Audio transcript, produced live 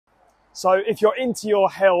So if you're into your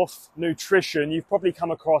health, nutrition, you've probably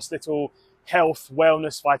come across little health,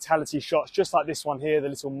 wellness, vitality shots, just like this one here, the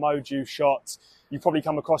little Moju shots. You've probably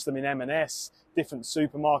come across them in M&S, different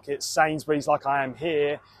supermarkets, Sainsbury's like I am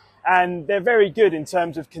here. And they're very good in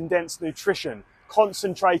terms of condensed nutrition,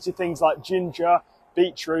 concentrated things like ginger,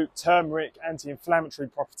 beetroot, turmeric, anti-inflammatory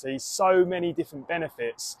properties, so many different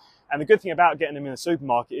benefits. And the good thing about getting them in the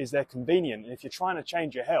supermarket is they're convenient. And if you're trying to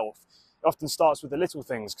change your health, it often starts with the little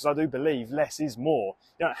things, because I do believe less is more.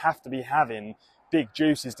 You don't have to be having big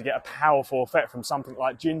juices to get a powerful effect from something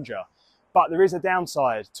like ginger. But there is a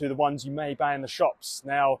downside to the ones you may buy in the shops.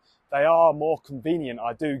 Now, they are more convenient,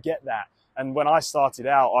 I do get that. And when I started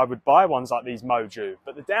out, I would buy ones like these Moju.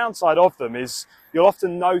 But the downside of them is you'll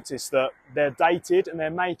often notice that they're dated and they're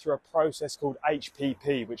made through a process called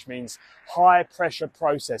HPP, which means high pressure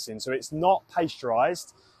processing. So it's not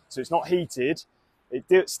pasteurized, so it's not heated.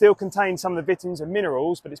 It still contains some of the vitamins and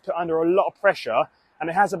minerals, but it's put under a lot of pressure, and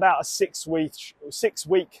it has about a six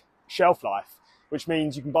week shelf life, which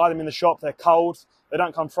means you can buy them in the shop, they're cold, they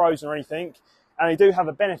don't come frozen or anything, and they do have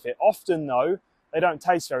a benefit. Often though, they don't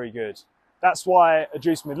taste very good. That's why at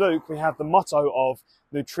Juicing with Luke, we have the motto of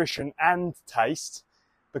nutrition and taste,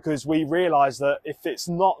 because we realize that if it's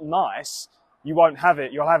not nice, you won't have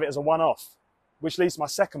it, you'll have it as a one-off. Which leads to my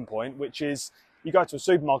second point, which is you go to a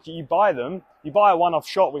supermarket, you buy them, you buy a one-off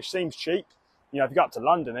shot, which seems cheap. You know, if you go up to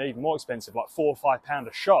London, they're even more expensive, like £4 or £5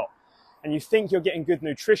 a shot. And you think you're getting good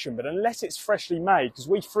nutrition, but unless it's freshly made, because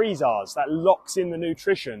we freeze ours, that locks in the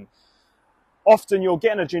nutrition. Often you're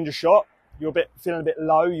getting a ginger shot, you're feeling a bit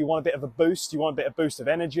low, you want a bit of a boost, you want a bit of boost of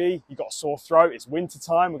energy, you've got a sore throat, it's winter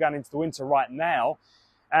time, we're going into the winter right now,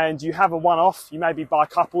 and you have a one-off, you maybe buy a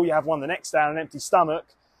couple, you have one the next day on an empty stomach,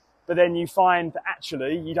 but then you find that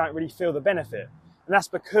actually you don't really feel the benefit. And that's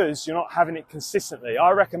because you're not having it consistently.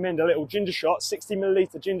 I recommend a little ginger shot, 60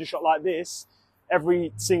 milliliter ginger shot like this,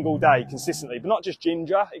 every single day consistently. But not just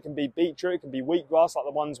ginger, it can be beetroot, it can be wheatgrass like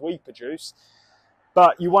the ones we produce.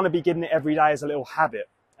 But you want to be getting it every day as a little habit.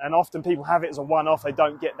 And often people have it as a one-off, they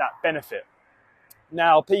don't get that benefit.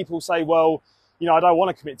 Now people say, well, you know, I don't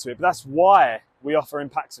want to commit to it, but that's why we offer in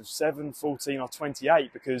packs of 7, 14 or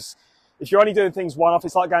 28, because if you're only doing things one-off,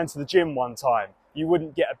 it's like going to the gym one time. You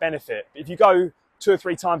wouldn't get a benefit. If you go 2 or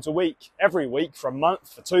 3 times a week, every week, for a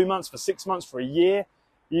month, for 2 months, for 6 months, for a year,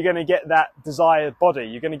 you're going to get that desired body.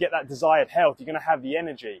 You're going to get that desired health. You're going to have the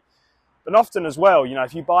energy. But often as well, you know,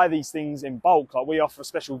 if you buy these things in bulk, like we offer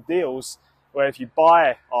special deals where if you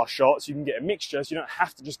buy our shots, you can get a mixture, so you don't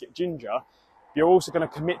have to just get ginger. You're also going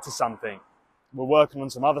to commit to something. We're working on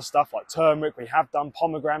some other stuff like turmeric. We have done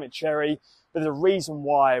pomegranate cherry. But there's a reason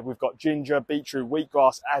why we've got ginger, beetroot,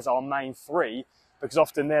 wheatgrass as our main 3, because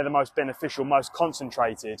often they're the most beneficial, most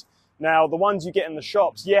concentrated. Now, the ones you get in the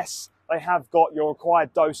shops, yes, they have got your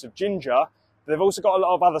required dose of ginger, but they've also got a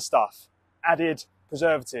lot of other stuff, added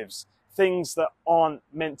preservatives, things that aren't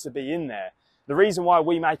meant to be in there. The reason why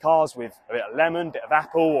we make ours with a bit of lemon, a bit of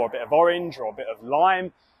apple, or a bit of orange, or a bit of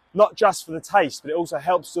lime, not just for the taste, but it also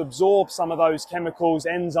helps to absorb some of those chemicals,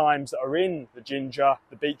 enzymes that are in the ginger,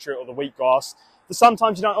 the beetroot, or the wheatgrass, that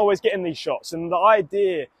sometimes you don't always get in these shots. And the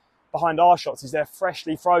idea behind our shots is they're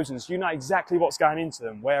freshly frozen, so you know exactly what's going into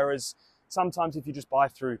them. Whereas sometimes if you just buy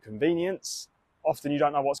through convenience, often you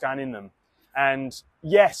don't know what's going in them. And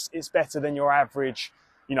yes, it's better than your average,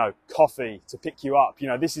 you know, coffee to pick you up. You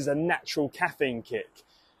know, this is a natural caffeine kick.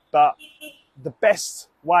 But the best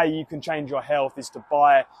way you can change your health is to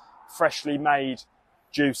buy freshly made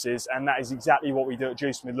juices, and that is exactly what we do at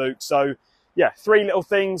Juicing with Luke. So yeah, 3 little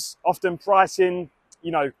things, often pricing,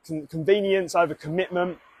 you know, convenience over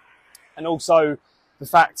commitment, and also the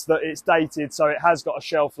fact that it's dated, so it has got a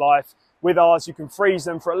shelf life. With ours, you can freeze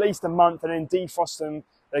them for at least a month and then defrost them.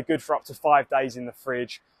 They're good for up to 5 days in the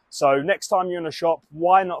fridge. So next time you're in a shop,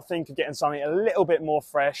 why not think of getting something a little bit more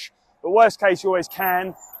fresh? But worst case, you always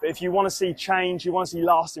can. But if you want to see change, you want to see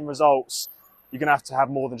lasting results, you're going to have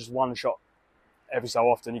more than just one shot every so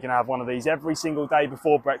often. You can have one of these every single day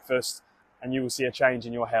before breakfast, and you will see a change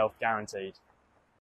in your health, guaranteed.